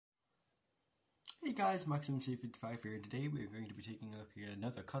Hey guys, MaximC55 here. Today we're going to be taking a look at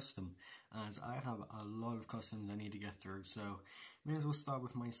another custom, as I have a lot of customs I need to get through, so may as well start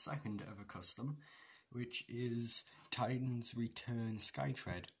with my second ever custom, which is Titan's Return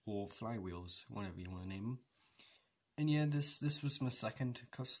Skytread, or Flywheels, whatever you want to name them. And yeah, this was my second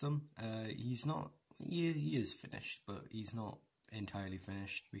custom. He is finished, but he's not entirely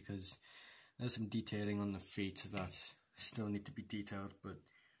finished because there's some detailing on the feet that still need to be detailed, but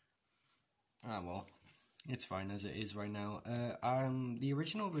well, it's fine as it is right now. The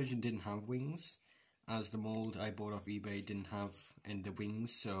original version didn't have wings, as the mold I bought off eBay didn't have the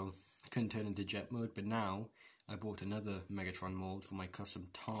wings, so couldn't turn into jet mode. But now I bought another Megatron mold for my custom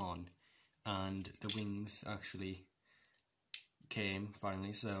Tarn, and the wings actually came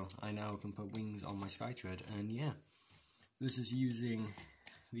finally, so I now can put wings on my Skytread. And yeah, this is using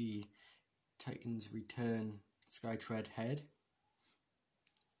the Titan's Return Skytread head.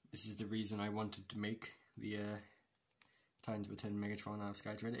 This is the reason I wanted to make the Titan's Return Megatron out of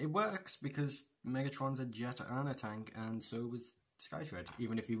Skytread. It works because Megatron's a jet and a tank, and so was Skytread,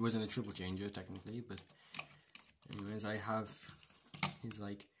 even if he wasn't a triple changer technically. But anyways, I have his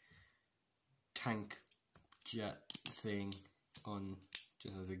like tank jet thing on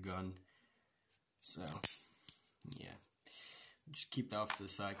just as a gun, so yeah, just keep that off to the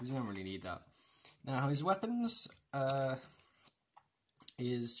side because we don't really need that. Now his weapons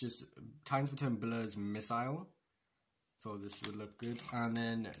is just Titan's Return Blur's missile, so this would look good, and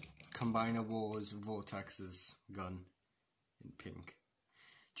then Combiner Wars Vortex's gun in pink.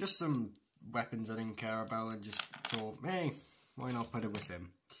 Just some weapons I didn't care about and just thought, hey, why not put it with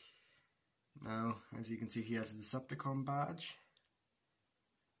him. Now, as you can see, he has a Decepticon badge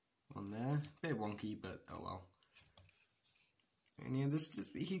on there, bit wonky, but oh well. And yeah,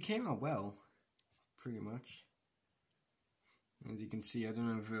 he came out well, pretty much. As you can see, I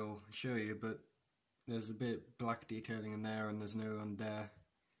don't know if it'll show you, but there's a bit black detailing in there and there's no on there.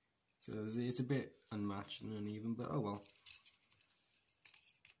 So it's a bit unmatched and uneven, but oh well.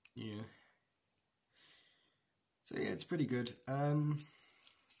 Yeah. So yeah, it's pretty good.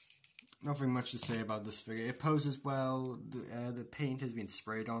 Nothing much to say about this figure. It poses well. The paint has been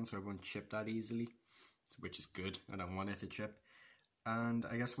sprayed on, so it won't chip that easily, which is good. I don't want it to chip. And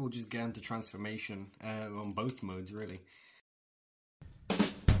I guess we'll just get into transformation on both modes, really.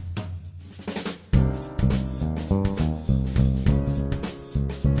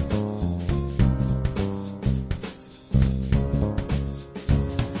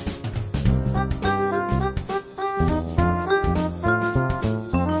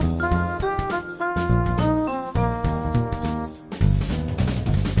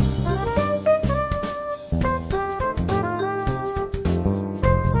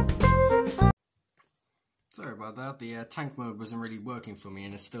 Sorry about that, the tank mode wasn't really working for me,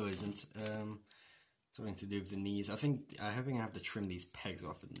 and it still isn't. Something to do with the knees. I think I have to trim these pegs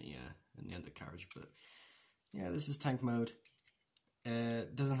off in the undercarriage, but yeah, this is tank mode.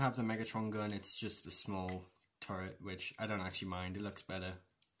 Doesn't have the Megatron gun, it's just a small turret, which I don't actually mind. It looks better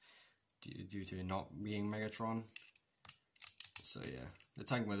due to it not being Megatron. So yeah, the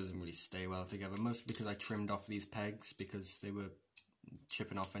tank mode doesn't really stay well together, mostly because I trimmed off these pegs because they were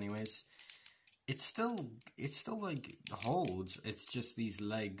chipping off anyways. It's still like holds. It's just these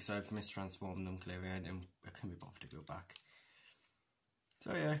legs. I've mistransformed them clearly. I couldn't be bothered to go back.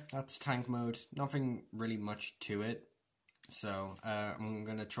 So yeah, that's tank mode. Nothing really much to it. So I'm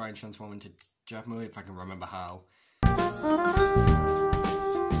gonna try and transform into jet mode if I can remember how.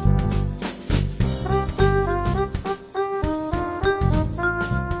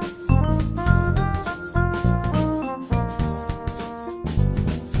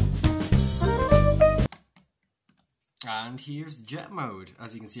 And here's jet mode.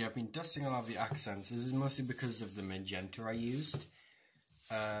 As you can see, I've been dusting a lot of the accents. This is mostly because of the magenta I used.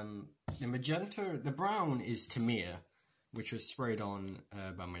 The brown is Tamir, which was sprayed on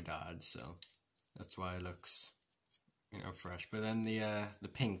by my dad, so that's why it looks, fresh. But then the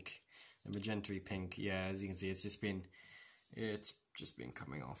pink, the magenta pink, yeah, as you can see, it's just been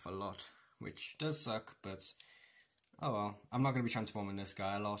coming off a lot, which does suck. But oh well, I'm not going to be transforming this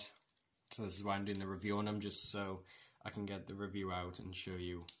guy a lot, so this is why I'm doing the review on him, just so I can get the review out and show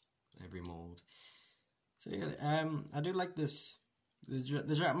you every mold. So yeah, I do like this. The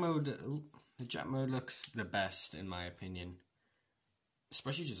jet mode looks the best in my opinion,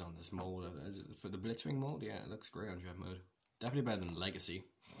 especially just on this mold. For the Blitzwing mold, yeah, it looks great on jet mode. Definitely better than Legacy.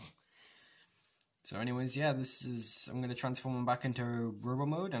 So anyways, yeah, I'm gonna transform him back into robot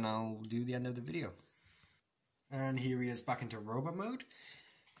mode, and I'll do the end of the video. And here he is back into robot mode.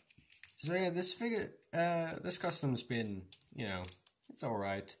 So yeah, this figure, this custom's been, it's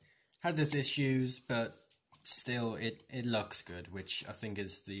alright. Has its issues, but still it looks good, which I think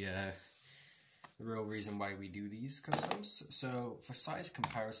is the real reason why we do these customs. So for size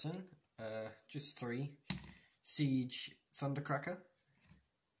comparison, just 3. Siege Thundercracker,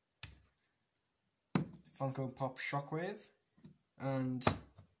 Funko Pop Shockwave, and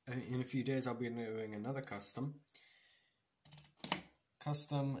in a few days I'll be doing another custom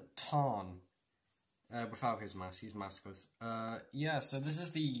Tarn, without his mask. He's maskless. Yeah, so this is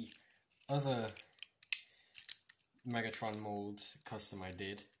the other Megatron mold custom I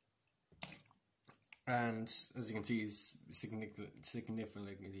did, and as you can see, he's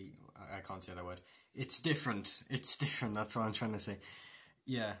significantly, I can't say that word. It's different. It's different. That's what I'm trying to say.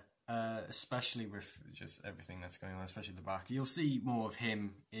 Yeah. Especially with just everything that's going on, especially the back. You'll see more of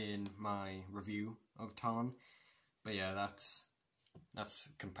him in my review of Tarn. But yeah, that's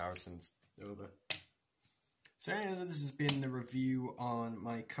comparisons over. So anyways, this has been the review on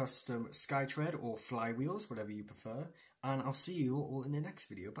my custom Skytread or Flywheels, whatever you prefer. And I'll see you all in the next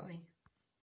video. Bye.